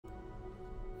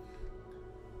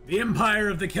The empire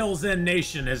of the Kelzen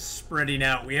nation is spreading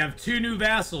out. We have two new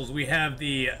vassals. We have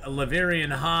the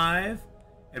Laverian Hive,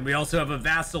 and we also have a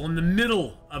vassal in the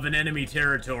middle of an enemy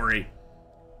territory,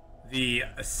 the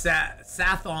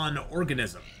Sathon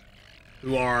organism,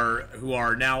 who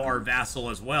are now our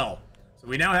vassal as well. So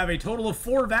we now have a total of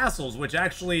 4 vassals, which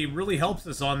actually really helps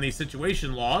us on the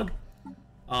situation log.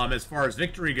 As far as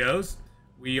victory goes,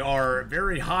 we are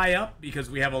very high up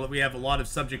because we have a lot of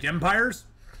subject empires,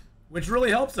 which really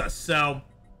helps us. So,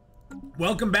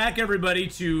 welcome back everybody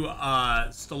to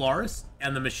Stellaris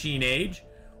and the Machine Age.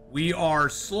 We are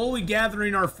slowly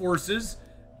gathering our forces,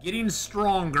 getting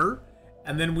stronger,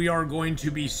 and then we are going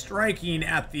to be striking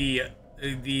at there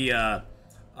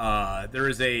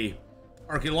is a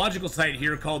archaeological site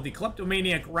here called the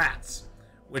Kleptomaniac Rats,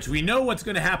 which we know what's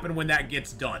going to happen when that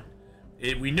gets done.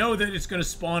 We know that it's going to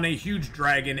spawn a huge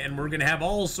dragon, and we're going to have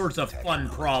all sorts of fun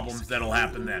problems that'll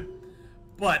happen then.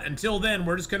 But until then,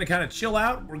 we're just going to kind of chill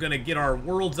out. We're going to get our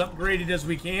worlds upgraded as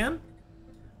we can.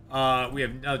 We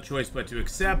have no choice but to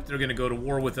accept. They're going to go to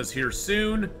war with us here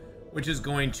soon, which is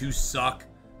going to suck,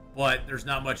 but there's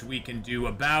not much we can do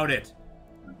about it.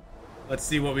 Let's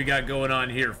see what we got going on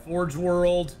here. Forge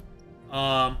World.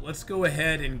 Let's go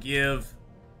ahead and give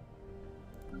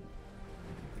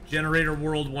Generator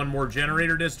World one more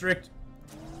generator district.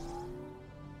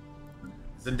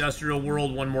 This Industrial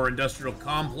World one more industrial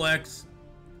complex.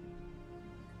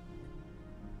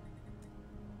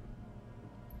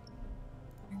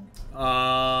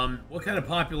 What kind of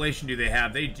population do they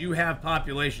have? They do have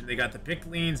population. They got the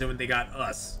Pictlings and they got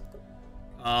us.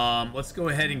 Let's go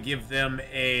ahead and give them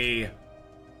a...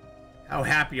 How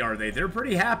happy are they? They're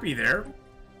pretty happy there.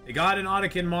 They got an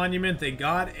Ottoman monument. They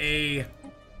got a...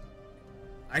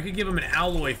 I could give them an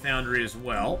alloy foundry as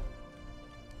well.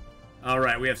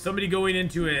 Alright, we have somebody going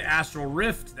into an astral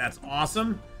rift. That's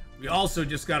awesome. We also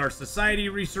just got our society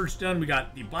research done. We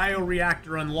got the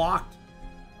bioreactor unlocked.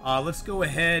 Let's go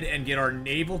ahead and get our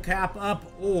naval cap up,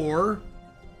 or...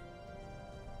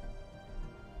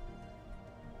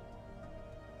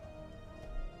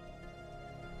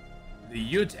 the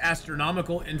Ute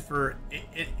Astronomical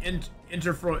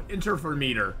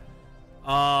Interferometer.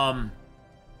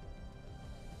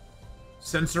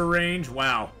 Sensor range,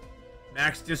 wow.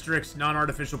 Max districts,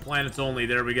 non-artificial planets only.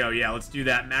 There we go. Yeah, let's do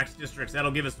that. Max districts.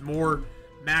 That'll give us more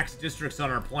max districts on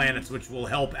our planets, which will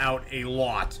help out a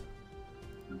lot.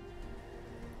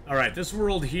 Alright, this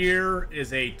world here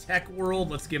is a tech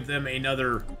world. Let's give them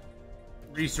another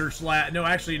research lab. No,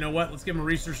 actually, you know what? Let's give them a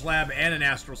research lab and an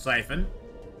astral siphon.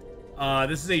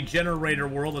 This is a generator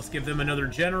world. Let's give them another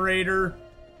generator,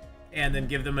 and then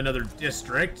give them another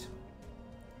district.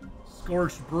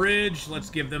 Scorched Bridge. Let's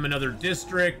give them another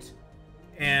district,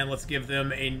 and let's give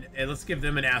them an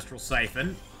astral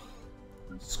siphon.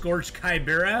 Scorched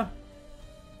Kybera.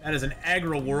 That is an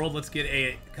agro world. Let's get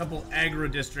a couple agro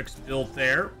districts built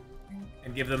there,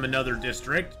 and give them another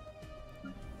district.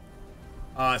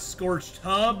 Scorched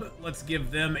Hub. Let's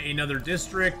give them another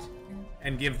district,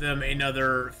 and give them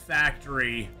another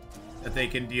factory that they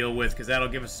can deal with, because that'll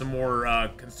give us some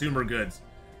more consumer goods.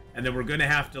 And then we're going to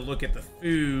have to look at the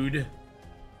food.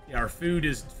 Yeah, our food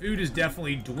is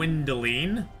definitely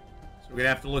dwindling. So we're going to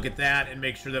have to look at that and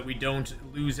make sure that we don't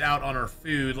lose out on our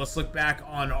food. Let's look back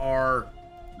on our...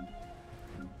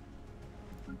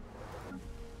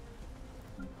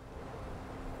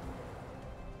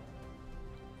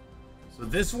 So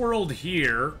this world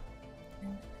here,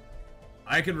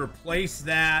 I could replace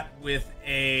that with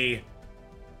a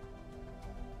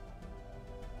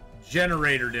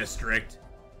generator district,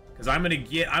 because I'm gonna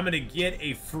get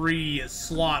a free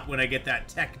slot when I get that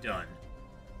tech done.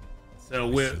 So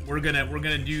we're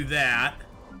gonna do that.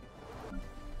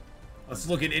 Let's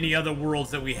look at any other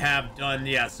worlds that we have done.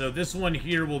 Yeah, so this one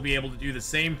here we'll be able to do the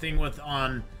same thing with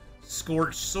on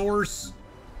Scorched Source.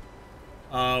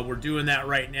 We're doing that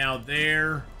right now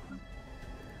there.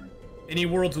 Any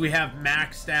worlds we have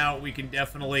maxed out, we can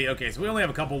definitely... Okay, so we only have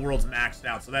a couple worlds maxed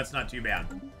out, so that's not too bad.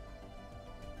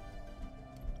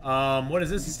 What is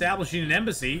this? Establishing an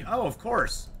embassy? Oh, of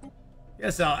course.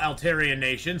 Yes, Altarian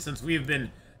Nation, since we've been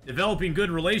developing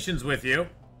good relations with you.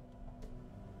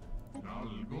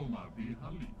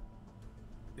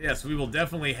 Yes, we will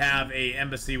definitely have a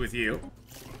embassy with you.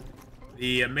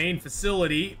 The main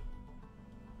facility...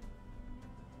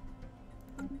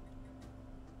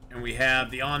 And we have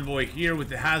the envoy here with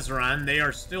the Hazaran. They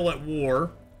are still at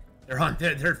war.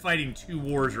 They're fighting 2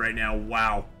 wars right now.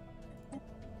 Wow.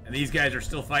 And these guys are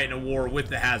still fighting a war with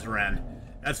the Hazaran.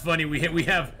 That's funny. We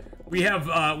have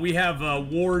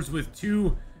wars with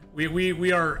 2.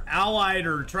 We are allied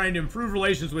or trying to improve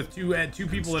relations with two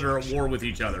people that are at war with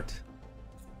each other.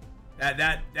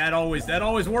 That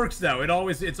always works though.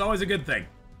 It's always a good thing.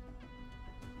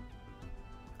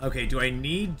 Okay, do I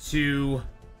need to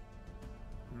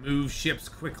move ships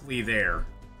quickly there?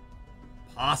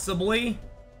 Possibly.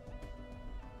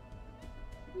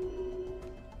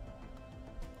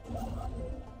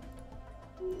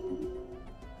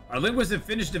 Our linguists have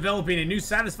finished developing a new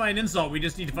satisfying insult. We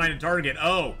just need to find a target.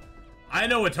 Oh, I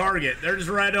know a target. They're just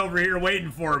right over here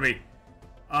waiting for me.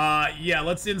 Yeah,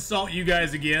 let's insult you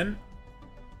guys again.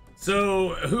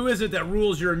 So, who is it that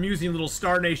rules your amusing little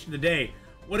star nation today?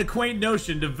 What a quaint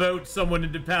notion to vote someone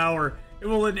into power. It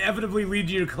will inevitably lead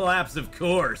to your collapse, of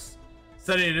course.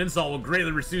 Sending an insult will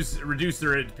greatly reduce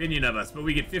their opinion of us, but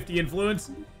we get 50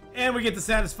 influence, and we get the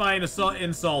satisfying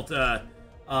insult done.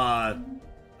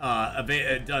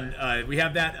 We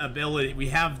have that ability. We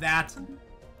have that,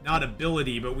 not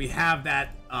ability, but we have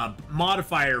that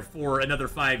modifier for another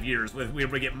 5 years.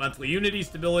 We get monthly unity,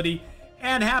 stability,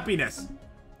 and happiness.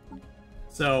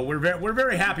 So we're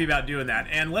very happy about doing that.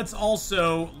 And let's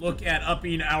also look at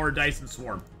upping our Dyson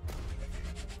Swarm.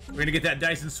 We're gonna get that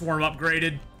Dyson Swarm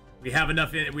upgraded. We have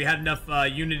enough. We had enough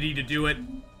unity to do it.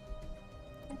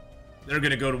 They're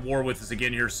gonna go to war with us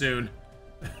again here soon.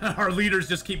 Our leaders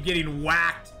just keep getting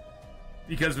whacked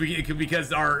because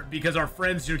our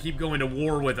friends here keep going to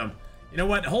war with them. You know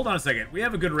what? Hold on a second. We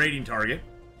have a good raiding target.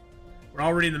 We're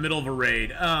already in the middle of a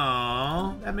raid.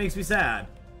 Oh, that makes me sad.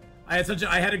 I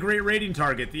had a great raiding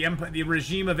target. The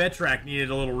regime of Etrak needed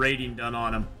a little raiding done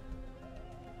on him.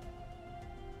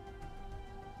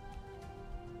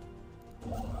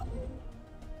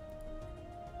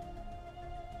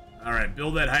 All right,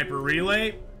 build that hyper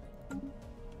relay.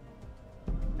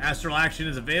 Astral action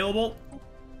is available.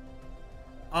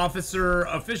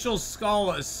 Official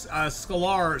Scholar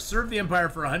served the Empire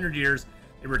for 100 years.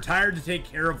 They retired to take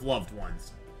care of loved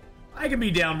ones. I can be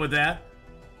down with that.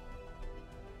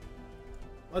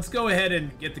 Let's go ahead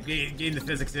and get gain the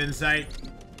physics insight.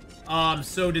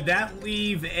 So did that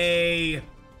leave a?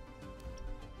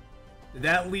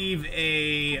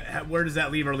 Where does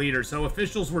that leave our leader? So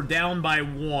officials were down by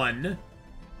 1.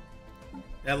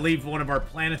 That leave one of our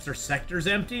planets or sectors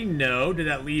empty? No. Did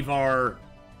that leave our?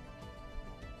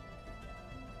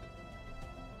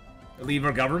 Leave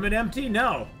our government empty?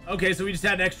 No. Okay, so we just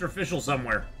had an extra official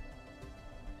somewhere.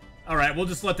 All right, we'll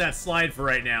just let that slide for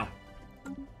right now.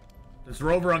 Since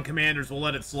we're over on commanders, we'll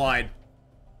let it slide.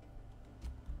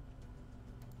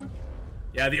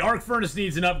 Yeah, the arc furnace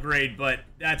needs an upgrade, but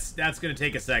that's going to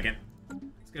take a second.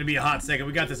 It's going to be a hot second.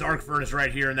 We got this arc furnace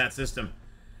right here in that system.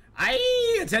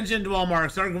 Aye! Attention to all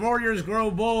marks. Our warriors grow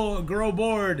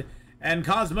bored and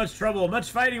cause much trouble.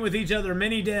 Much fighting with each other,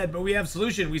 many dead, but we have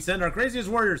solution. We send our craziest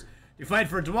warriors to fight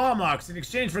for Dwalmox in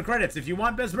exchange for credits. If you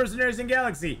want best mercenaries in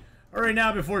Galaxy, hurry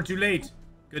now before too late.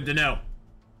 Good to know.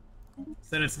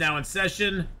 Senate's now in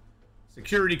session.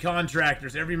 Security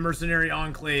contractors. Every mercenary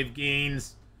enclave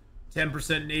gains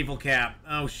 10% naval cap.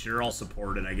 Oh, sure, I'll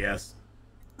support it, I guess.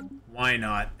 Why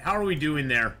not? How are we doing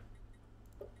there?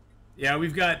 Yeah,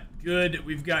 we've got good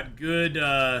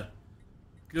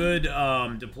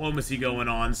diplomacy going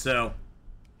on, so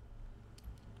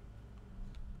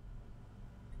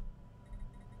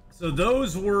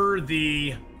those were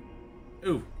the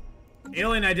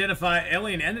alien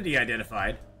entity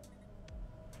identified.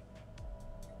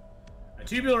 A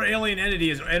tubular alien entity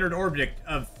has entered orbit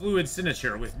of fluid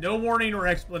signature with no warning or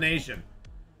explanation.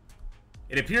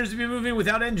 It appears to be moving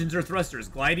without engines or thrusters,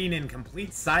 gliding in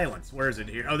complete silence. Where is it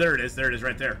here? Oh, there it is. There it is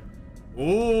right there.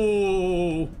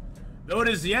 Ooh. Though it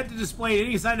is yet to display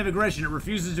any sign of aggression, it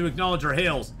refuses to acknowledge our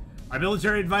hails. Our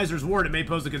military advisors warn it may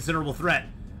pose a considerable threat.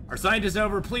 Our scientists,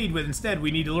 however, plead with instead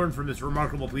we need to learn from this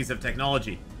remarkable piece of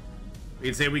technology. We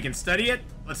can say we can study it.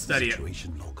 Let's study it.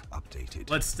 Situation log updated.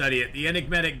 Let's study it. The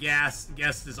enigmatic guest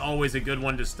is always a good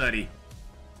one to study.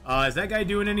 Is that guy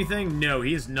doing anything? No,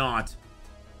 he is not.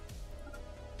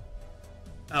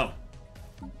 Oh.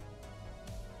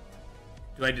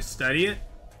 Do I just study it?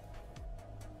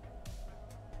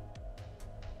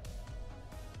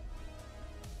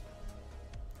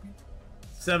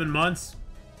 $7 months.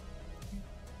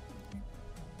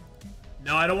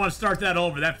 No, I don't want to start that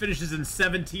over. That finishes in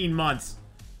 17 months.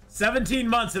 17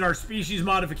 months and our species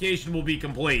modification will be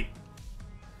complete.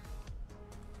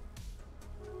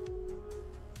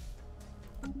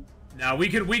 Now we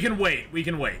can wait. We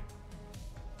can wait.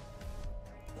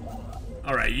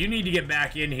 All right, you need to get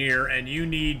back in here and you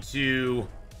need to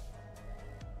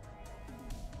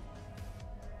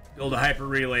build a hyper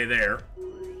relay there.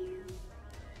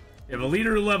 We have a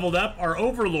leader who leveled up. Our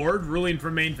overlord, ruling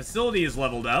from main facility, is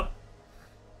leveled up.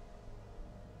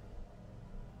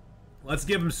 Let's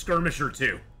give him Skirmisher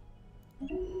 2.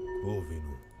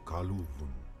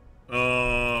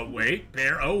 Wait,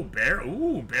 Bear. Oh, Bear.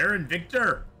 Ooh, Baron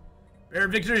Victor.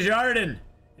 Baron Victor Jardin.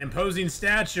 Imposing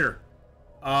stature.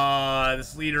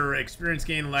 This leader experience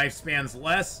gain lifespans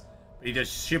less, but he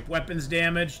does ship weapons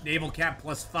damage. Naval cap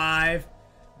 +5.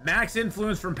 Max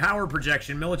influence from power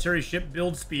projection. Military ship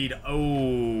build speed.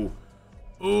 Oh.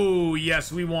 Oh,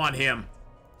 yes, we want him.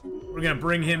 We're gonna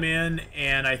bring him in,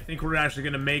 and I think we're actually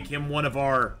gonna make him one of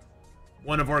our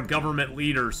government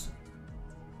leaders.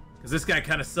 Because this guy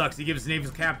kind of sucks. He gives us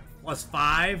naval cap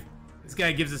 +5. This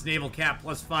guy gives us naval cap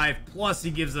 +5. Plus,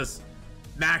 he gives us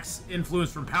max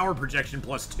influence from power projection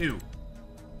 +2.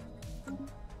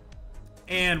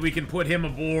 And we can put him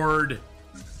aboard.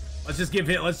 Let's just give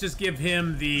him the. Let's just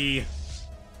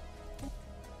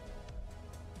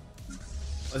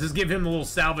give him the little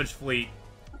salvage fleet.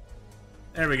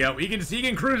 There we go. He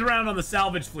can cruise around on the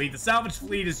salvage fleet. The salvage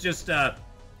fleet is just the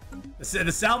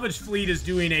salvage fleet is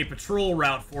doing a patrol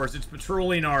route for us. It's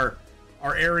patrolling our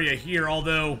area here,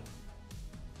 although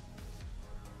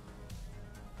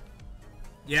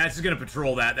yeah, it's just gonna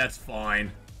patrol that. That's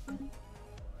fine.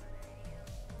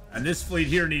 And this fleet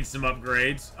here needs some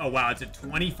upgrades. Oh wow, it's at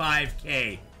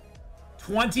 25k.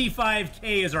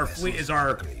 25k is our fleet, is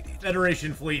our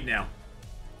Federation fleet now.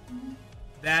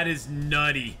 That is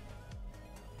nutty.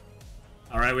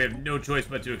 All right, we have no choice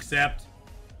but to accept.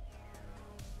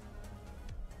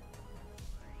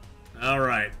 All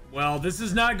right. Well, this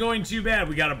is not going too bad.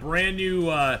 We got a brand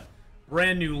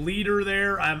new leader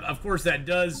there. Of course, that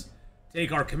does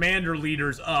take our commander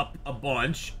leaders up a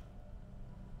bunch.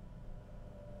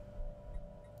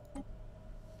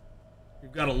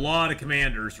 We've got a lot of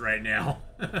commanders right now.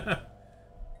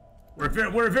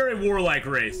 We're a very warlike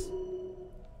race.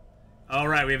 All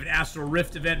right, we have an astral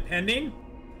rift event pending.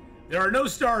 There are no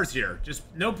stars here, just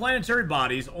no planetary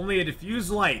bodies, only a diffuse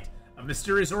light of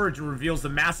mysterious origin reveals the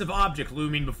massive object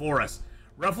looming before us.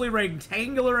 Roughly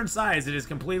rectangular in size, it is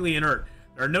completely inert.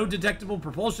 There are no detectable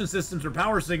propulsion systems or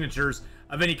power signatures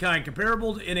of any kind,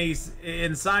 comparable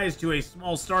in size to a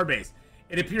small starbase.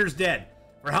 It appears dead.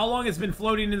 For how long it's been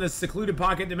floating in the secluded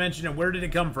pocket dimension, and where did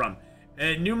it come from?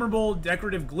 Innumerable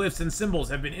decorative glyphs and symbols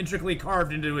have been intricately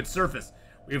carved into its surface.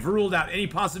 We have ruled out any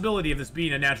possibility of this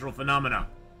being a natural phenomenon.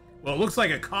 Well, it looks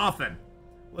like a coffin.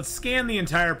 Let's scan the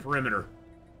entire perimeter.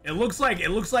 It looks like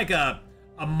a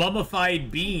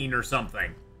mummified being or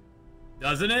something,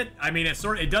 doesn't it? I mean,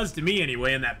 it does to me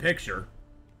anyway in that picture.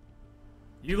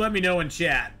 You let me know in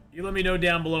chat. You let me know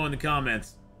down below in the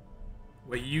comments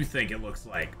what you think it looks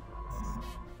like.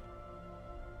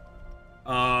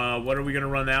 What are we gonna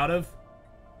run out of?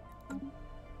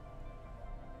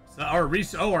 So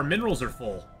our minerals are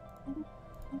full.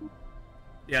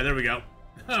 Yeah, there we go.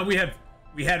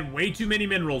 we had way too many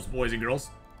minerals, boys and girls.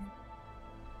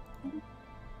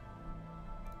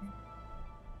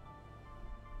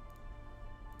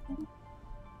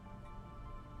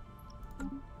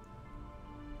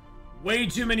 Way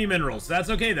too many minerals. That's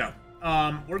okay though.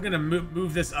 We're gonna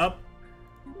move this up.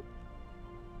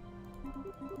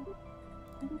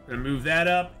 We're gonna move that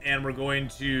up, and we're going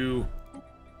to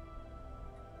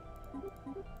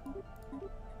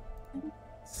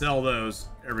sell those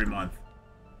every month.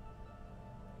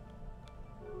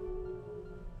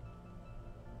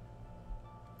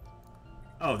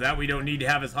 Oh, that we don't need to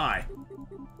have as high.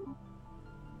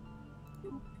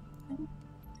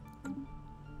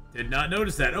 Did not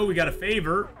notice that. Oh, we got a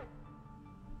favor.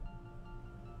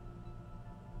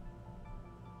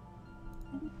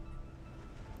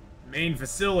 Main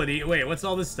facility. Wait, what's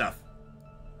all this stuff?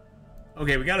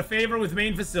 Okay, we got a favor with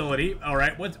main facility. All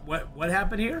right, what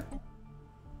happened here?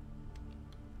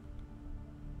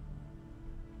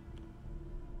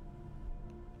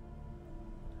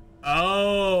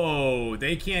 Oh,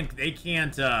 they can't, Did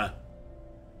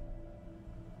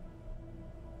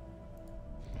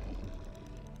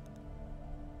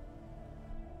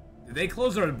they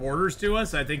close our borders to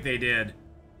us? I think they did.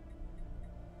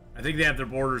 I think they have their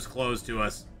borders closed to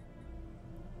us.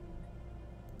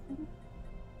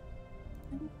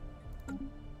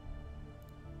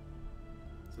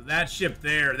 So that ship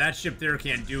there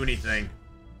can't do anything.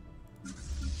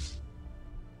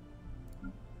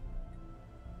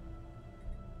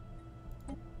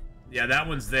 Yeah, that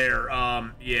one's there.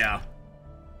 Yeah.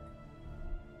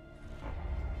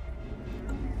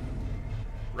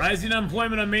 Rising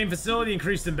unemployment on main facility,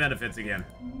 increased in benefits again.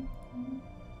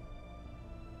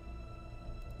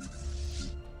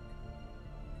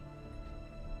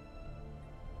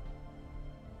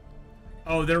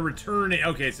 Oh, they're returning.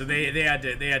 Okay, so they had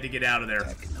to get out of there.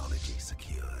 Technology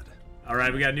secured. All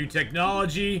right, we got new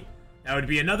technology. That would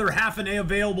be another half an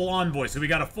available envoy. So we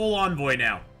got a full envoy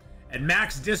now. And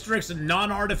max districts and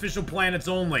non-artificial planets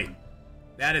only.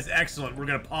 That is excellent. We're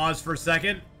going to pause for a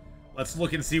second. Let's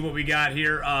look and see what we got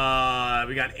here.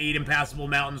 We got 8 impassable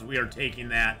mountains. We are taking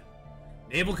that.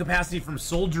 Naval capacity from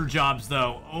soldier jobs,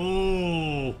 though.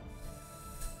 Oh.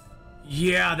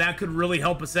 Yeah, that could really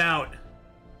help us out.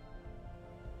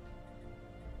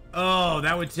 Oh,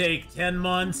 that would take 10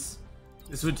 months.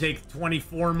 This would take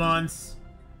 24 months.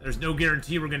 There's no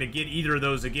guarantee we're going to get either of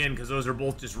those again, because those are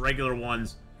both just regular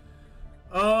ones.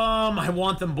 I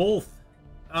want them both.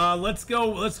 Let's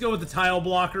go with the tile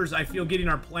blockers. I feel getting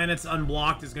our planets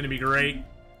unblocked is going to be great.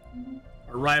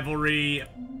 Our rivalry,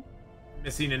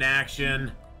 missing in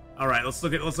action. All right, let's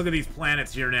look at these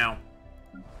planets here now.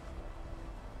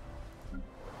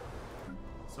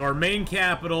 So our main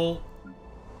capital.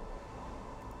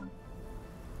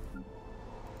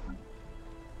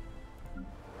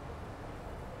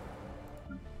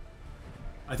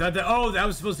 I thought that, oh, that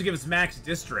was supposed to give us max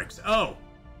districts. Oh,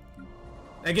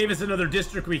 that gave us another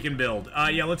district we can build.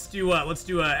 Yeah, let's do an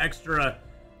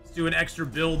extra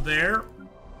build there.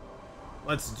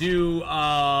 Let's do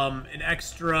an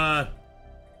extra.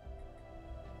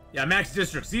 Yeah, max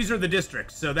districts. These are the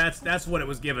districts, so that's what it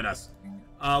was giving us.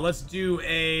 Let's do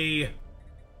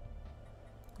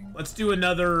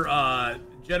another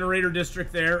generator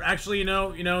district there. Actually,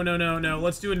 no.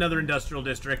 Let's do another industrial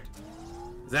district.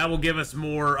 That will give us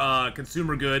more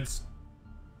consumer goods.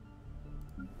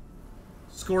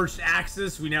 Scorched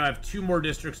Axis. We now have 2 more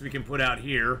districts we can put out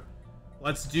here.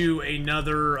 Let's do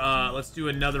another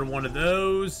one of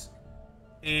those.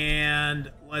 And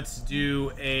let's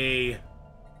do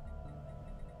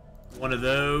one of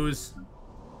those.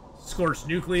 Scorched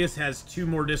Nucleus has 2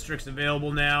 more districts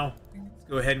available now. Let's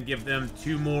go ahead and give them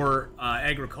 2 more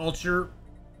agriculture.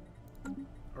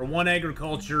 Or 1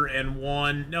 agriculture and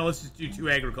 1... No, let's just do 2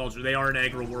 agriculture. They are an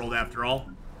agro world after all.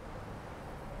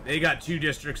 They got 2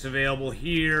 districts available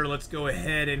here. Let's go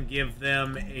ahead and give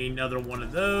them another one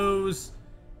of those.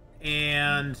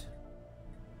 And...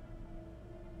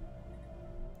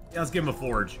 yeah, let's give them a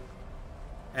forge.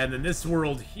 And then this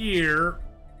world here...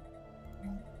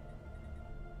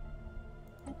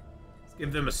 let's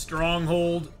give them a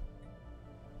stronghold.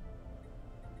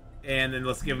 And then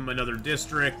let's give them another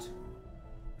district.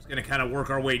 Just gonna kind of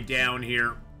work our way down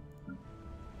here.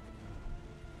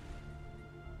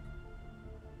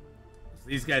 So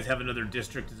these guys have another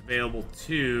district that's available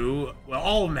too. Well,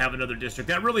 all of them have another district.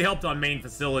 That really helped on main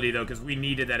facility though, because we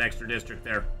needed that extra district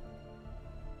there.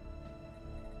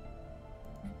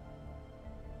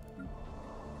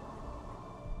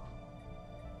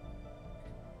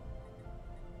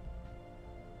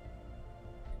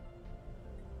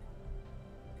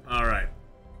 All right.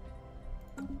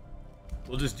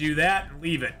 We'll just do that and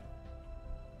leave it.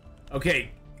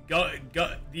 Okay, the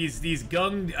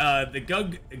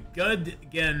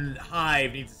Gudgen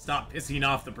Hive needs to stop pissing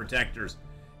off the protectors.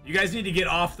 You guys need to get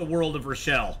off the world of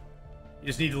Rochelle. You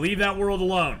just need to leave that world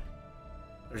alone.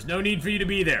 There's no need for you to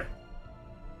be there.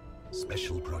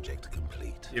 Special project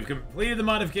complete. You've completed the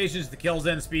modifications to the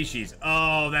Kelzen species.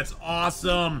 Oh, that's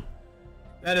awesome.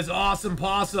 That is awesome,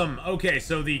 possum. Okay,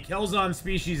 so the Kelzon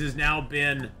species has now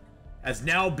been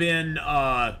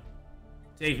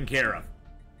taken care of.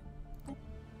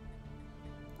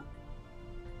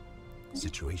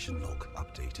 Situation log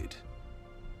updated.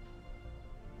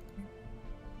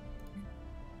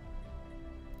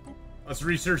 Let's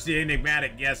research the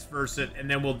enigmatic guests first, and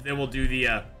then we'll do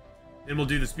the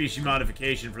species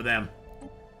modification for them.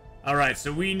 All right,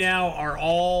 so we now are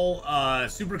all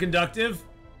super conductive.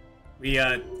 We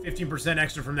 15%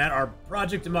 extra from that. Our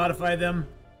project to modify them.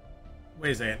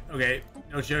 Wait a second. Okay,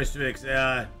 no choice to fix.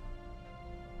 Has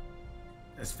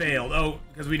failed. Oh,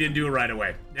 because we didn't do it right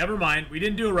away. Never mind. We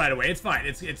didn't do it right away. It's fine.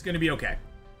 It's going to be okay.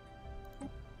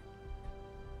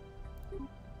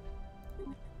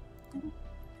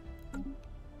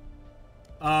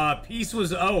 Peace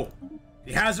was... oh,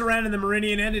 the Hazaran and the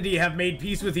Meridian entity have made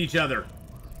peace with each other.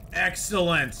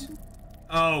 Excellent.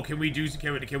 Oh, can we do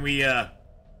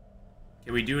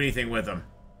anything with them?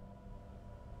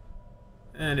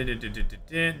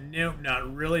 Nope,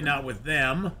 not really. Not with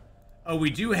them. Oh,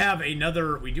 we do have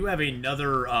another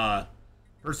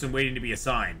person waiting to be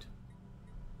assigned.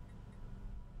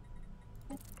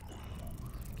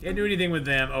 Can't do anything with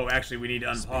them. Oh, actually, we need to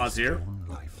unpause here.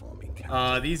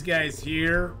 These guys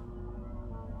here.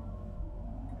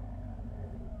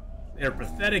 They're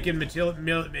pathetic in but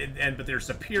they're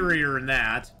superior in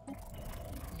that.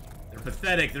 They're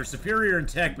pathetic. They're superior in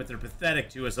tech, but they're pathetic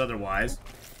to us otherwise.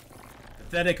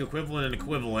 Pathetic, equivalent, and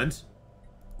equivalent.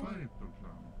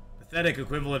 Pathetic,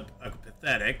 equivalent,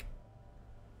 pathetic.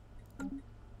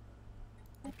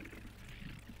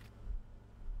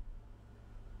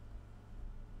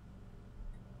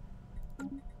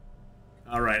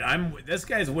 All right, this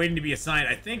guy's waiting to be assigned.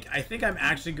 I think I'm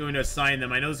actually going to assign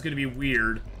them. I know it's going to be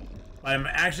weird, but I'm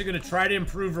actually going to try to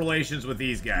improve relations with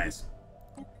these guys.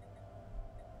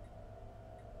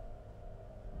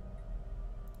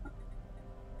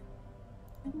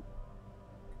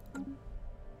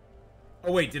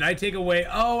 Oh wait, did I take away?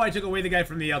 Oh, I took away the guy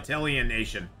from the Altelian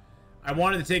nation. I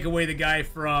wanted to take away the guy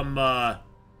from the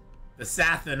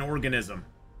Sathan organism.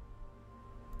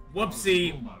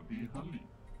 Whoopsie.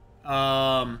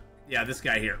 Yeah, this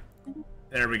guy here.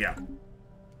 There we go.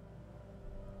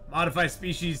 Modify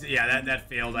species. Yeah, that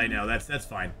failed. I know. That's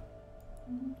fine.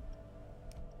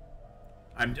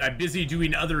 I'm busy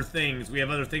doing other things. We have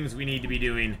other things we need to be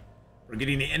doing. We're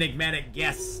getting the enigmatic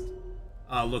guest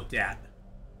looked at.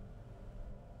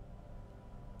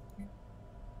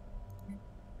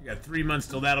 We got 3 months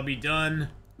till that'll be done.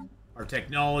 Our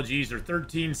technologies are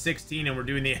 13, 16, and we're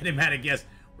doing the enigmatic guest.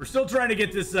 We're still trying to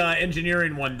get this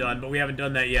engineering one done, but we haven't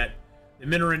done that yet. The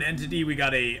Minoran entity we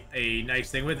got a nice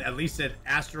thing with. At least at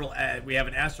astral, we have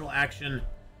an astral action.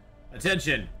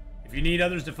 Attention. If you need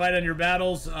others to fight on your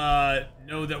battles,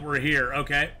 know that we're here.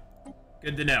 Okay.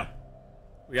 Good to know.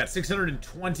 We got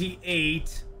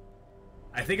 628.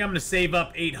 I think I'm going to save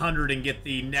up 800 and get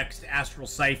the next astral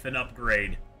siphon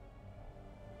upgrade.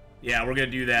 Yeah, we're going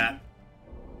to do that.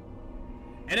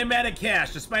 Enigmatic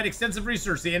cache. Despite extensive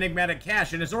research, the enigmatic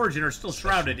cache and its origin are still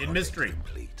shrouded in mystery.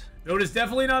 Though it is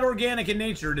definitely not organic in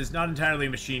nature, it is not entirely a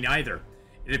machine either.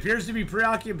 It appears to be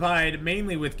preoccupied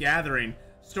mainly with gathering,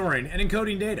 storing, and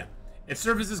encoding data. Its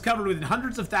surface is covered with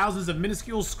hundreds of thousands of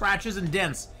minuscule scratches and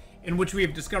dents in which we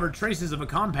have discovered traces of a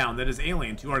compound that is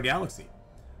alien to our galaxy.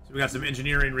 So we got some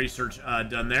engineering research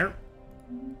done there.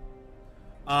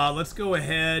 Let's go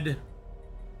ahead.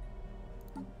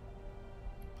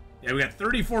 Yeah, we got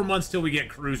 34 months till we get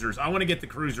cruisers. I want to get the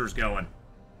cruisers going.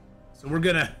 So we're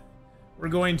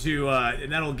going to,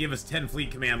 and that'll give us 10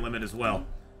 fleet command limit as well.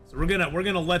 So we're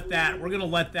gonna let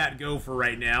that go for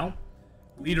right now.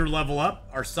 Leader level up.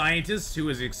 Our scientist who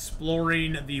is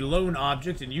exploring the lone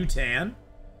object in Utan.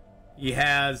 He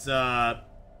has leader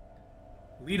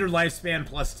lifespan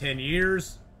plus 10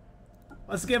 years.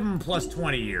 Let's give him plus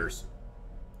 20 years.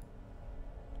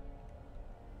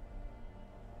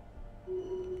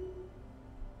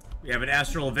 We have an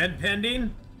astral event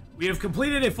pending. We have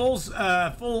completed a full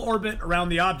orbit around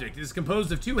the object. It is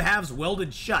composed of two halves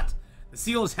welded shut. The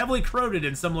seal is heavily corroded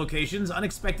in some locations,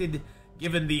 unexpected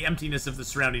given the emptiness of the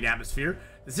surrounding atmosphere.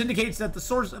 This indicates that the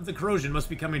source of the corrosion must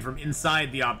be coming from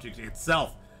inside the object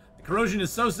itself. The corrosion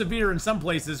is so severe in some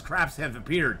places, cracks have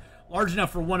appeared, large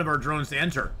enough for one of our drones to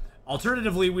enter.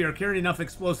 Alternatively, we are carrying enough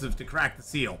explosives to crack the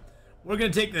seal. We're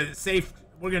going to take the safe,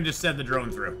 we're going to just send the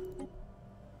drone through.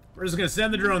 We're just going to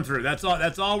send the drone through. That's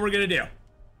all we're going to do.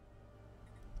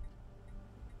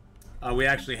 We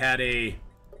actually had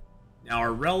now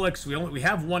our relics, we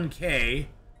have 1K.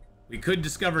 We could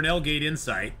discover an L-Gate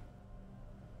Insight.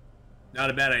 Not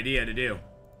a bad idea to do.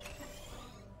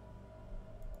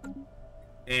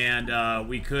 And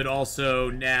we could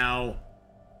also now,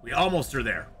 we almost are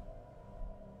there.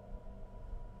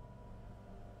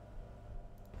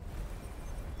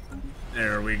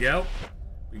 There we go.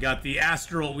 We got the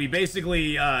astral, we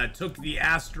basically took the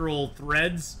astral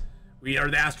threads, the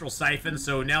astral siphons,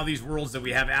 so now these worlds that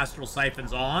we have astral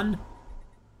siphons on,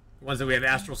 the ones that we have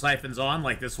astral siphons on,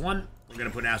 like this one, we're going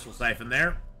to put an astral siphon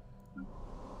there.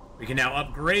 We can now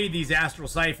upgrade these astral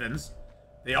siphons.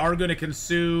 They are going to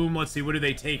consume, let's see, what do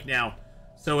they take now?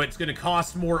 So it's going to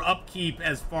cost more upkeep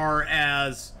as far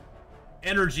as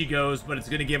energy goes, but it's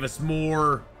going to give us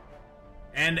more,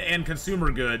 and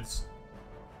consumer goods.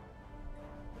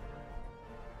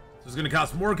 So it's going to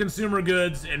cost more consumer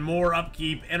goods and more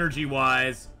upkeep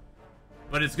energy-wise,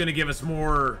 but it's going to give us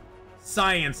more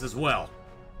science as well.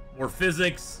 More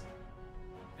physics,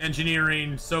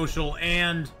 engineering, social,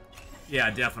 and... yeah,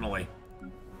 definitely.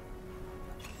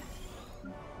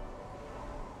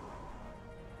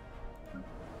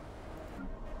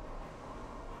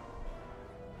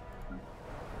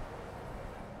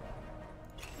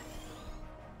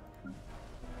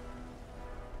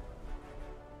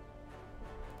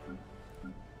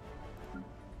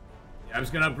 I'm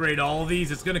just gonna upgrade all of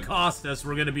these. It's gonna cost us.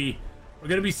 We're gonna be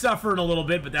suffering a little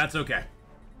bit, but that's okay.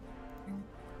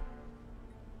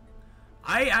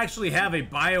 I actually have a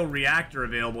bioreactor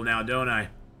available now, don't I?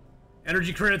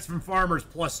 Energy credits from farmers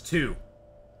 +2.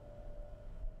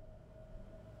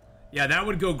 Yeah, that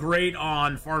would go great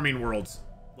on farming worlds,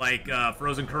 like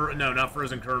Frozen Kernel. No, not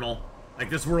Frozen Kernel. Like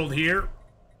this world here.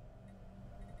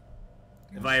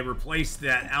 If I replace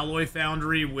that alloy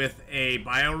foundry with a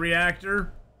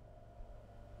bioreactor.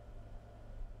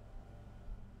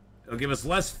 It'll give us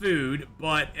less food,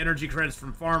 but energy credits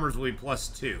from farmers will be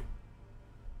 +2.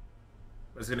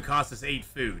 But it's going to cost us 8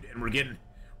 food, and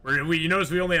you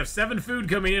notice we only have 7 food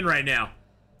coming in right now.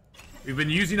 We've been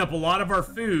using up a lot of our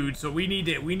food, so we need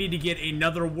to get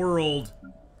another world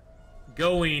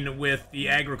going with the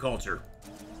agriculture.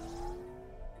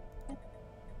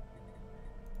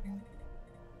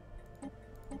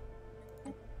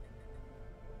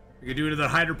 We could do another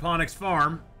hydroponics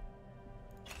farm.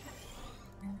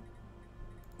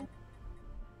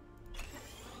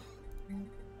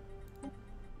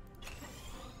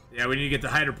 Yeah, we need to get the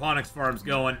hydroponics farms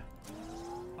going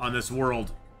on this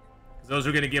world. Those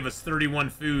are going to give us 31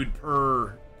 food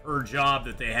per job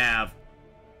that they have.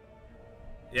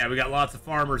 Yeah, we got lots of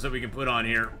farmers that we can put on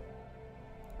here.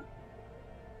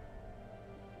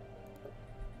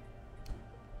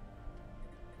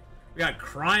 We got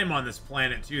crime on this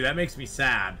planet, too. That makes me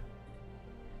sad.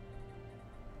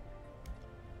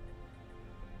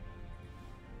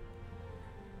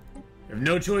 We have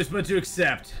no choice but to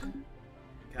accept.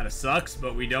 Kind of sucks,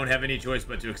 but we don't have any choice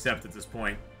but to accept at this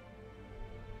point.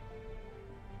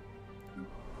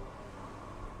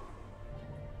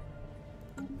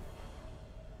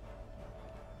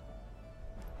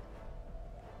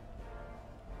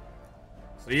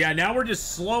 So yeah, now we're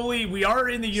just slowly... We are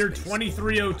in the year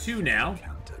 2302 now,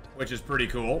 which is pretty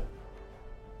cool.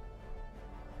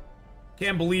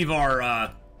 Can't believe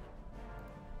our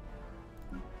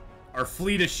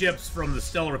fleet of ships from the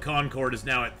Stellar Concord is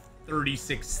now at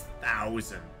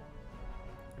 36,000. I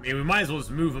mean, we might as well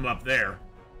just move them up there.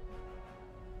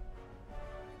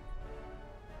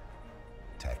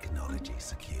 Technology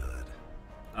secured.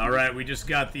 Alright, we just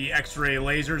got the X-ray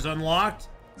lasers unlocked.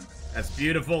 That's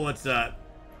beautiful. Let's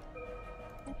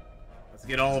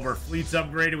get all of our fleets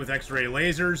upgraded with X-ray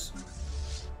lasers.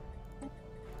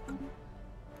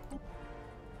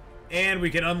 And we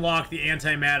can unlock the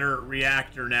antimatter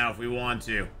reactor now if we want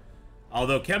to.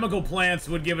 Although chemical plants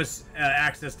would give us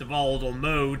access to volatile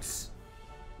motes,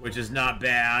 which is not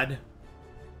bad.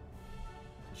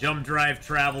 Jump drive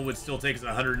travel would still take us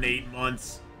 108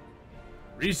 months.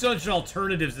 Research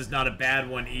alternatives is not a bad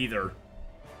one either.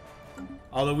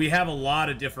 Although we have a lot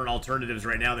of different alternatives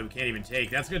right now that we can't even take.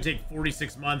 That's going to take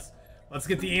 46 months. Let's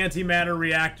get the antimatter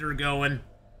reactor going.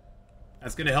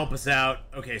 That's going to help us out.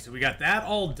 Okay, so we got that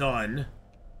all done.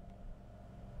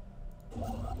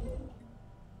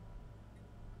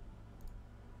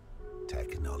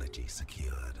 Technology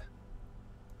secured.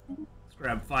 Let's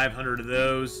grab 500 of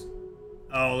those.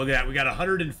 Oh, look at that. We got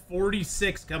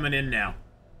 146 coming in now.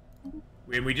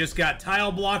 We just got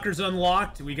tile blockers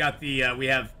unlocked. We got the, we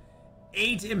have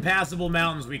 8 impassable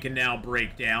mountains we can now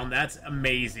break down. That's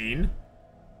amazing.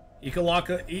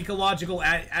 Ecological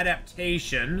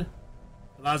adaptation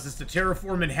allows us to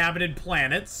terraform inhabited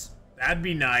planets. That'd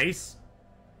be nice.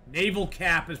 Naval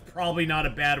cap is probably not a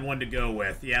bad one to go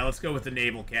with. Yeah, let's go with the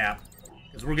naval cap,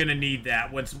 because we're gonna need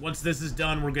that. Once this is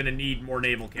done, we're gonna need more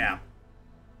naval cap.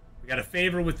 We got a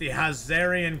favor with the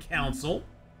Hazarian Council.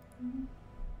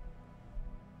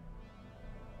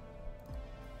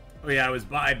 Oh yeah,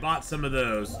 I bought some of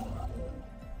those.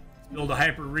 Let's build a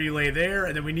hyper relay there,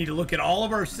 and then we need to look at all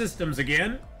of our systems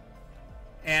again.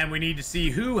 And we need to see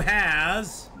who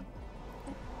has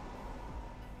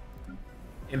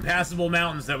impassable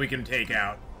mountains that we can take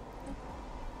out.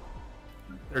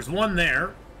 There's one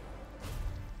there.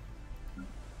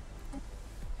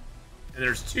 And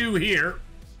there's 2 here.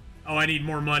 Oh, I need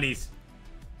more monies.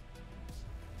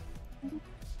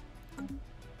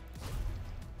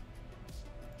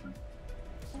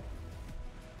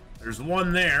 There's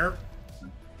one there.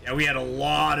 Yeah, we had a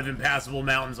lot of impassable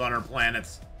mountains on our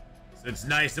planets. So it's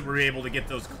nice that we're able to get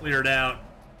those cleared out.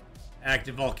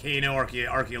 Active volcano,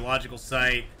 archaeological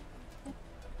site.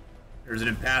 There's an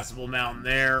impassable mountain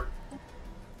there.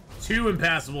 2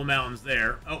 impassable mountains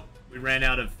there. Oh, we ran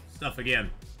out of stuff again.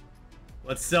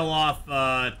 Let's sell off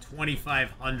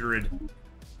 2,500.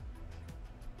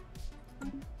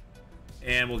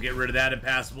 And we'll get rid of that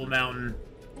impassable mountain.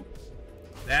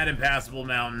 That impassable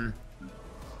mountain.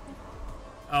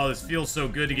 Oh, this feels so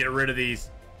good to get rid of these.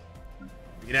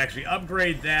 We can actually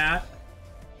upgrade that.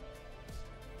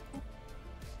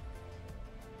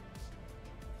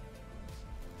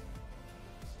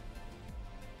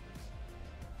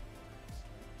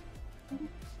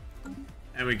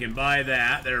 And we can buy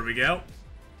that. There we go.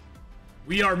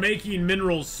 We are making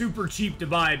minerals super cheap to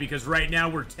buy because right now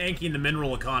we're tanking the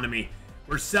mineral economy.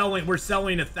 We're selling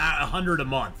 100 a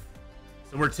month.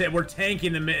 So we're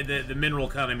tanking the mineral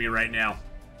economy right now.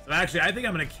 So actually, I think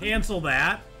I'm going to cancel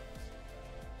that.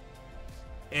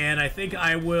 And I think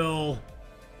I will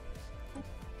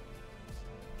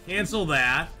cancel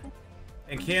that.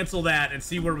 and cancel that and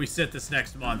see where we sit this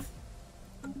next month.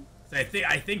 So I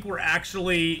think we're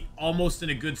actually almost in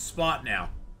a good spot now.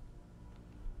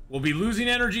 We'll be losing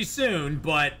energy soon,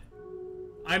 but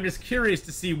I'm just curious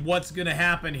to see what's going to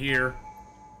happen here.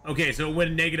 Okay, so it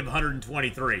went negative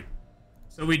 123.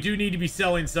 So we do need to be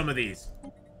selling some of these.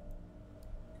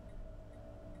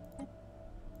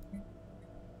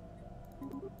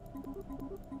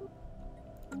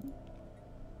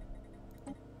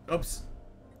 Oops.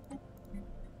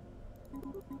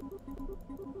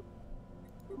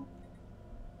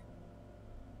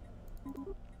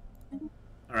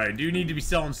 Alright, I do need to be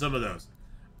selling some of those.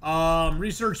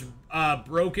 Research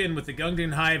broken with the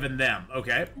Gungan Hive and them.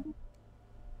 Okay.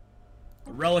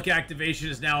 Relic activation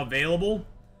is now available.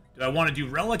 Do I want to do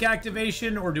relic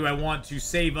activation, or do I want to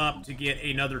save up to get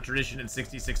another tradition in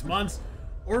 66 months?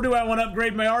 Or do I want to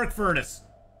upgrade my arc furnace?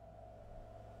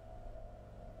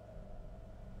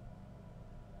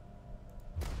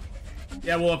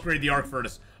 Yeah, we'll upgrade the arc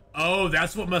furnace. Oh,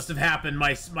 that's what must have happened.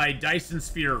 My Dyson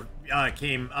sphere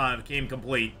came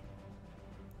complete.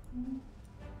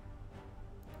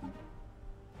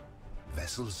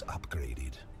 Vessels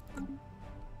upgraded.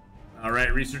 All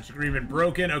right, research agreement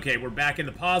broken. Okay, we're back in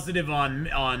the positive on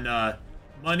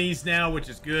monies now, which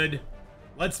is good.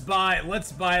 Let's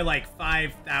buy like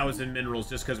 5,000 minerals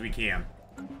just because we can.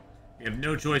 We have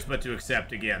no choice but to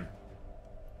accept again.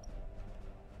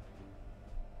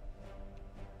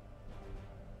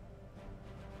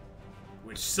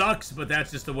 Which sucks, but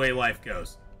that's just the way life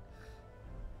goes.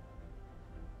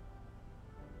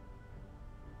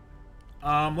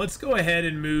 Let's go ahead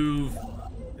and move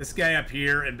this guy up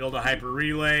here and build a hyper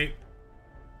relay.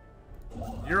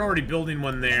 You're already building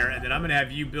one there, and then I'm gonna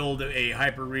have you build a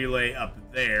hyper relay up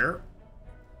there.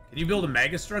 Can you build a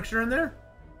mega structure in there?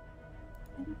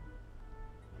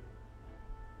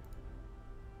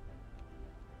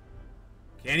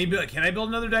 Can I build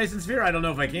another Dyson sphere? I don't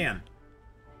know if I can.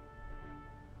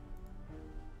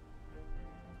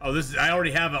 Oh, I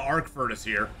already have an arc furnace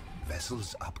here.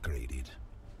 Vessels upgraded.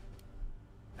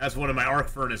 That's one of my arc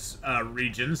furnace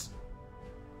regions.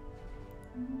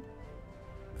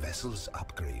 Vessels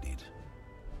upgraded.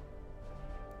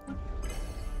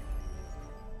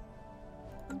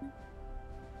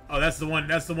 Oh, that's the one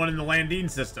in the Landine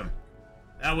system.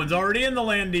 That one's already in the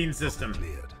Landine system.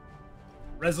 Cleared.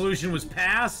 Resolution was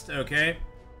passed. Okay.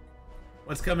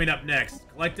 What's coming up next?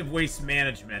 Collective waste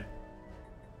management.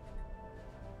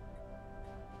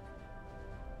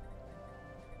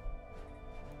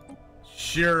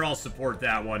 Sure, I'll support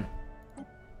that one.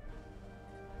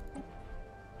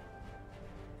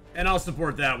 And I'll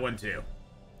support that one too.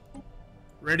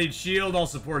 Readied shield, I'll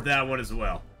support that one as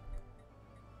well.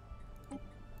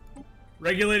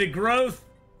 Regulated growth,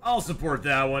 I'll support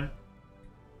that one.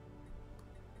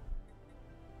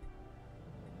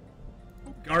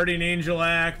 Guardian Angel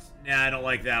Act, nah, I don't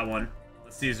like that one.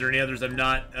 Let's see, is there any others I'm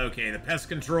not? Okay, the pest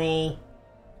control.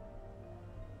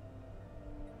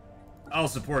 I'll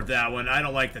support that one. I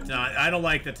don't like the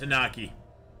Tanaki.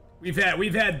 We've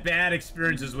had bad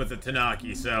experiences with the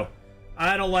Tanaki, so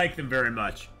I don't like them very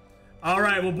much. All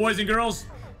right, well, boys and girls,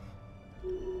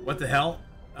 what the hell?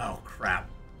 Oh crap!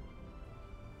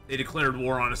 They declared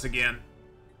war on us again.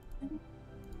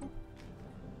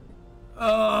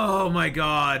 Oh my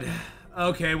god.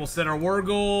 Okay, we'll set our war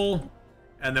goal,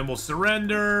 and then we'll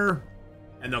surrender,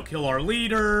 and they'll kill our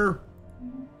leader.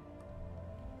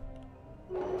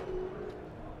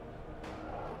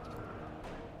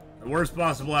 The worst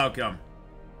possible outcome.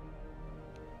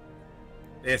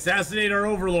 They assassinate our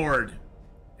overlord,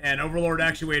 and overlord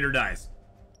actuator dies.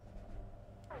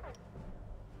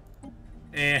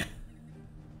 And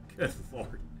good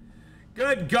lord.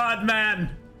 Good god,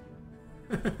 man.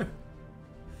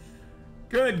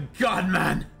 Good god,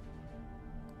 man.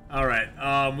 All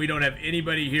right, we don't have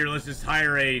anybody here. Let's just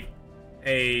hire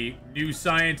a new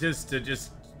scientist to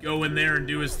just go in there and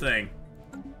do his thing.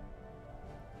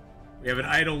 We have an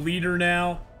idle leader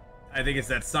now. I think it's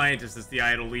that scientist that's the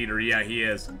idle leader. Yeah, he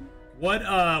is. What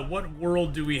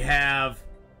world do we have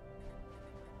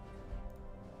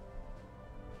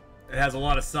that has a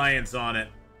lot of science on it?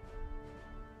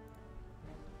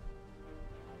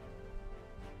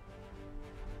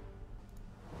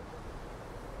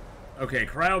 Okay,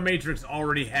 Cryomatrix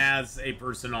already has a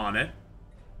person on it.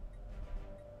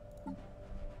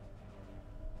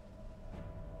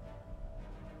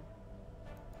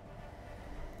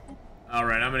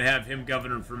 Alright, I'm going to have him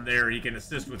governor from there. He can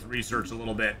assist with research a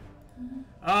little bit.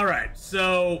 Alright,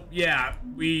 so, yeah,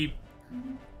 we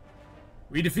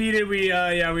defeated,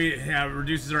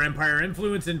 reduces our empire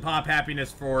influence and pop happiness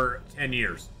for 10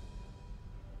 years.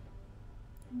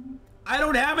 I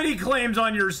don't have any claims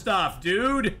on your stuff,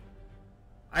 dude.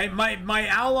 My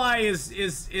ally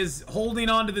is holding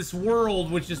on to this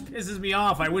world, which just pisses me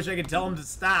off. I wish I could tell him to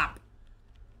stop.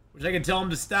 Wish I could tell him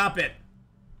to stop it.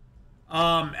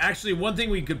 Actually, one thing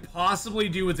we could possibly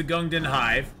do with the Gungden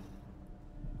Hive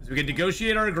is we could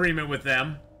negotiate our agreement with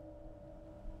them.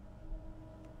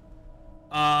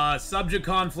 Subject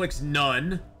conflicts,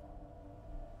 none.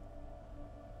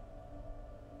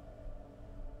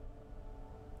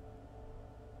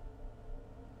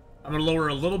 I'm gonna lower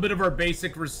a little bit of our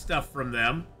basic stuff from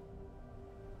them.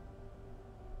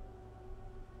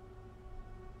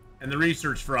 And the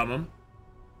research from them.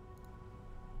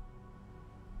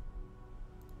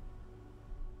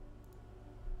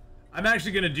 I'm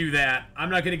actually gonna do that.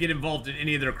 I'm not gonna get involved in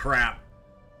any of their crap.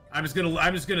 I'm just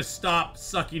gonna stop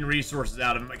sucking resources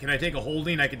out of them. Can I take a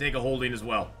holding? I can take a holding as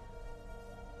well.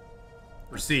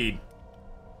 Proceed.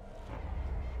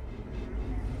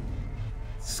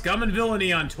 Scum and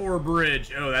villainy on Tor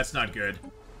Bridge. Oh, that's not good.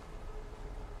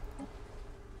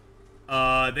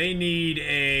 They need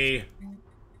a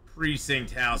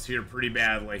precinct house here pretty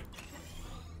badly.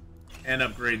 And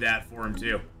upgrade that for them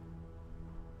too.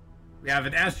 We have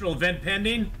an astral event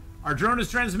pending. Our drone has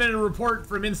transmitted a report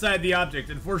from inside the object.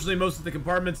 Unfortunately, most of the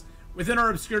compartments within are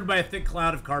obscured by a thick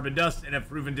cloud of carbon dust and have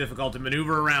proven difficult to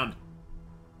maneuver around.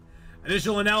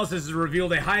 Initial analysis has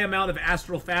revealed a high amount of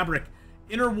astral fabric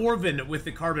interwoven with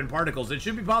the carbon particles. It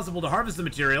should be possible to harvest the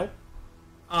material,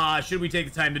 should we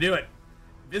take the time to do it.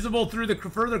 Visible through the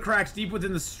further cracks deep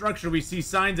within the structure, we see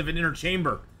signs of an inner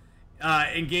chamber.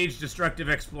 Engage destructive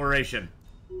exploration.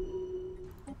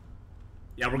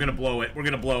 Yeah, we're gonna blow it. We're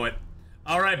gonna blow it.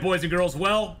 Alright, boys and girls.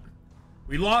 Well,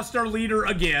 we lost our leader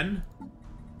again.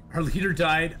 Our leader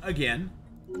died again.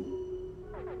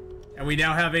 And we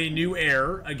now have a new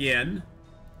heir again,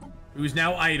 who's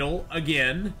now idle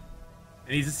again.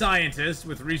 And he's a scientist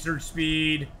with research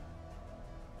speed.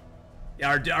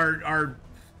 Yeah,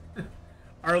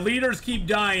 our leaders keep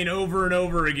dying over and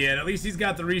over again. At least he's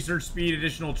got the research speed,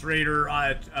 additional trader,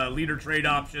 leader trade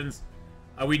options.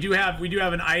 We do have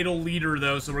an idle leader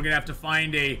though, so we're gonna have to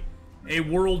find a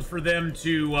world for them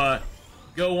to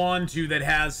go on to that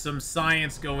has some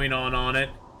science going on it.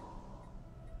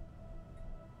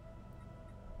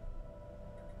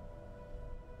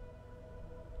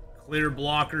 Clear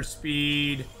blocker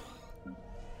speed.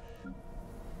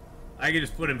 I can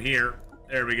just put him here.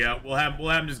 There we go. We'll have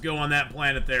him just go on that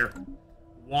planet there.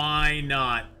 Why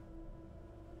not?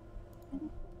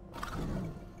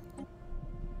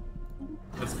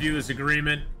 Let's view this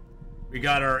agreement. We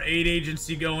got our aid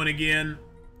agency going again.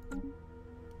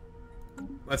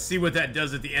 Let's see what that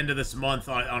does at the end of this month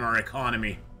on our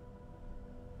economy.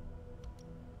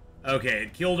 Okay,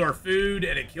 it killed our food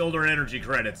and it killed our energy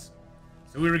credits.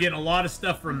 So we were getting a lot of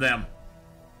stuff from them.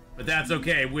 But that's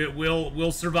okay.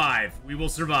 We'll survive. We will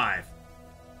survive.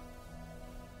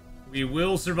 We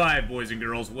will survive, boys and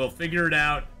girls. We'll figure it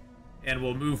out and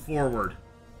we'll move forward.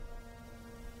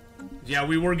 Yeah,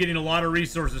 we were getting a lot of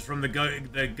resources from the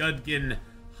Gudgen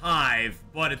Hive,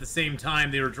 but at the same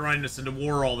time they were drawing us into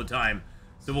war all the time.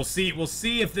 So we'll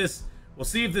see if this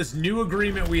new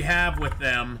agreement we have with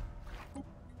them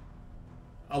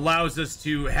allows us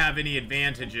to have any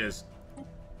advantages.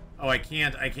 Oh, I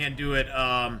can't do it.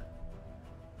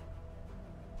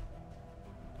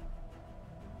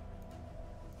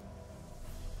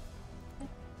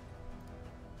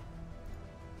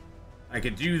 I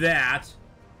could do that.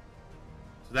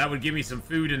 So that would give me some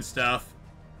food and stuff.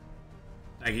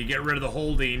 I could get rid of the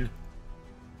holding.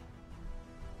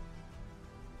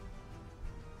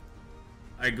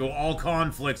 I go all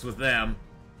conflicts with them.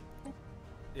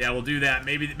 Yeah, we'll do that.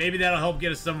 Maybe that'll help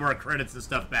get us some of our credits and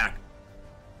stuff back.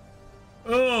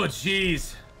 Oh,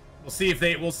 jeez. We'll see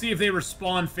if they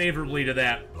respond favorably to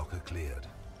that. Blocker cleared.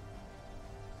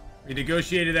 We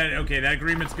negotiated that. Okay, that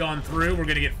agreement's gone through. We're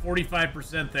gonna get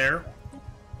 45% there.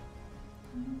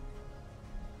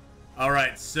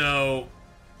 Alright, so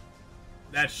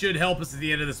that should help us at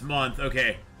the end of this month.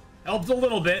 Okay. Helped a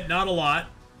little bit, not a lot.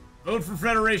 Vote for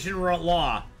Federation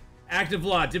law. Active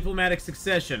law, diplomatic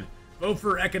succession. Vote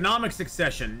for economic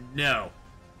succession. No.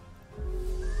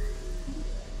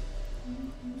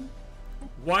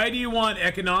 Why do you want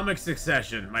economic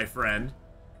succession, my friend?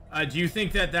 Do you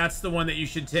think that that's the one that you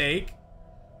should take?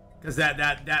 Because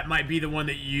that might be the one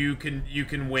that you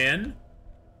can win.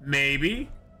 Maybe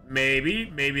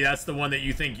that's the one that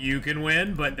you think you can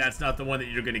win, but that's not the one that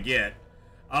you're gonna get.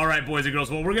 All right, boys and girls.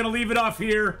 Well, we're gonna leave it off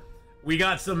here. We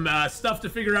got some stuff to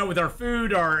figure out with our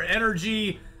food, our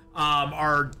energy,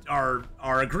 our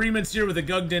agreements here with the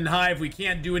Gugden Hive. We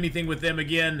can't do anything with them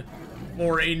again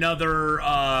for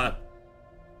another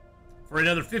for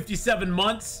another 57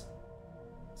 months.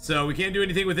 So we can't do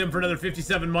anything with them for another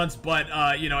 57 months,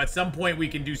 but, you know, at some point we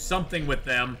can do something with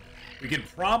them. We could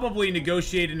probably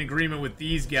negotiate an agreement with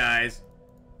these guys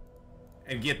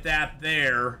and get that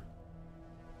there.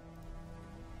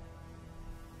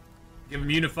 Give them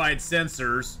unified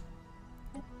sensors.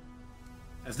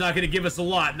 That's not going to give us a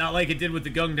lot, not like it did with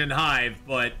the Gungdan Hive,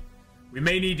 but we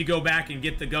may need to go back and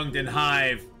get the Gungdan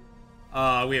Hive.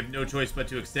 We have no choice but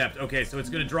to accept. Okay, so it's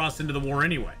going to draw us into the war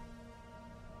anyway.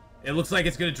 It looks like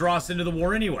it's going to draw us into the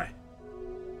war anyway.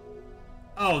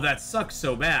 Oh, that sucks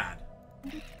so bad.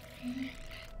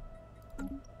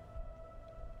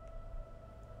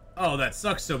 Oh, that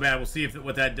sucks so bad. We'll see if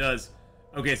what that does.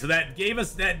 Okay, so that gave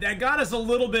us that got us a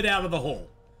little bit out of the hole.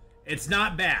 It's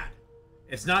not bad.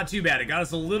 It's not too bad. It got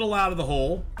us a little out of the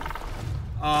hole.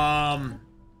 How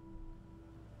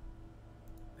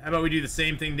about we do the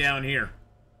same thing down here?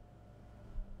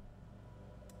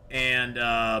 And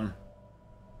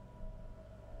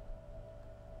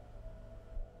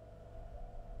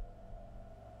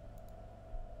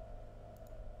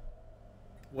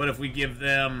what if we give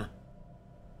them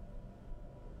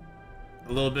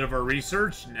a little bit of our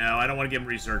research? No, I don't want to give them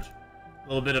research. A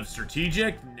little bit of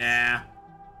strategic? Nah.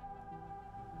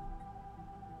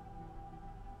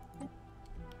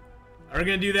 We're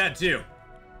gonna do that too.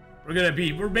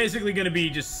 We're basically gonna be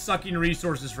just sucking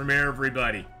resources from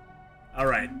everybody.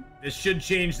 Alright. This should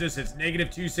change this. It's negative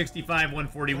 265,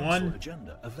 141.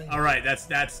 Alright,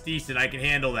 that's decent. I can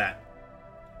handle that.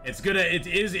 It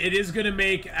is gonna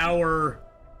make our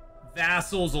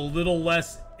vassals a little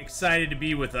less excited to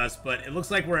be with us, but it looks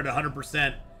like we're at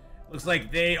 100%. Looks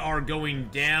like they are going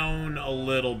down a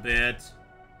little bit.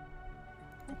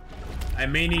 I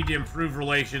may need to improve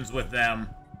relations with them.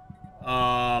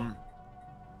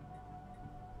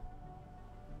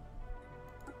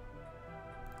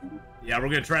 Yeah, we're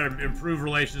gonna try to improve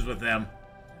relations with them.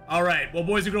 All right, well,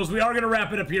 boys and girls, we are gonna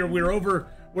wrap it up here. We're over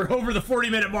the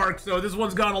 40-minute mark, so this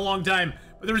one's gone a long time,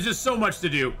 but there was just so much to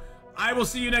do. I will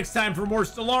see you next time for more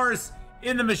Stellaris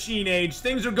in the Machine Age.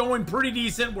 Things are going pretty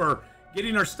decent. We're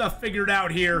getting our stuff figured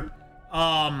out here, you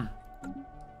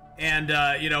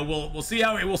know, we'll see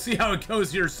how it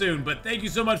goes here soon. But thank you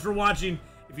so much for watching.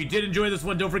 If you did enjoy this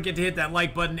one, don't forget to hit that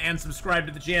like button and subscribe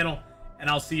to the channel, and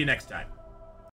I'll see you next time.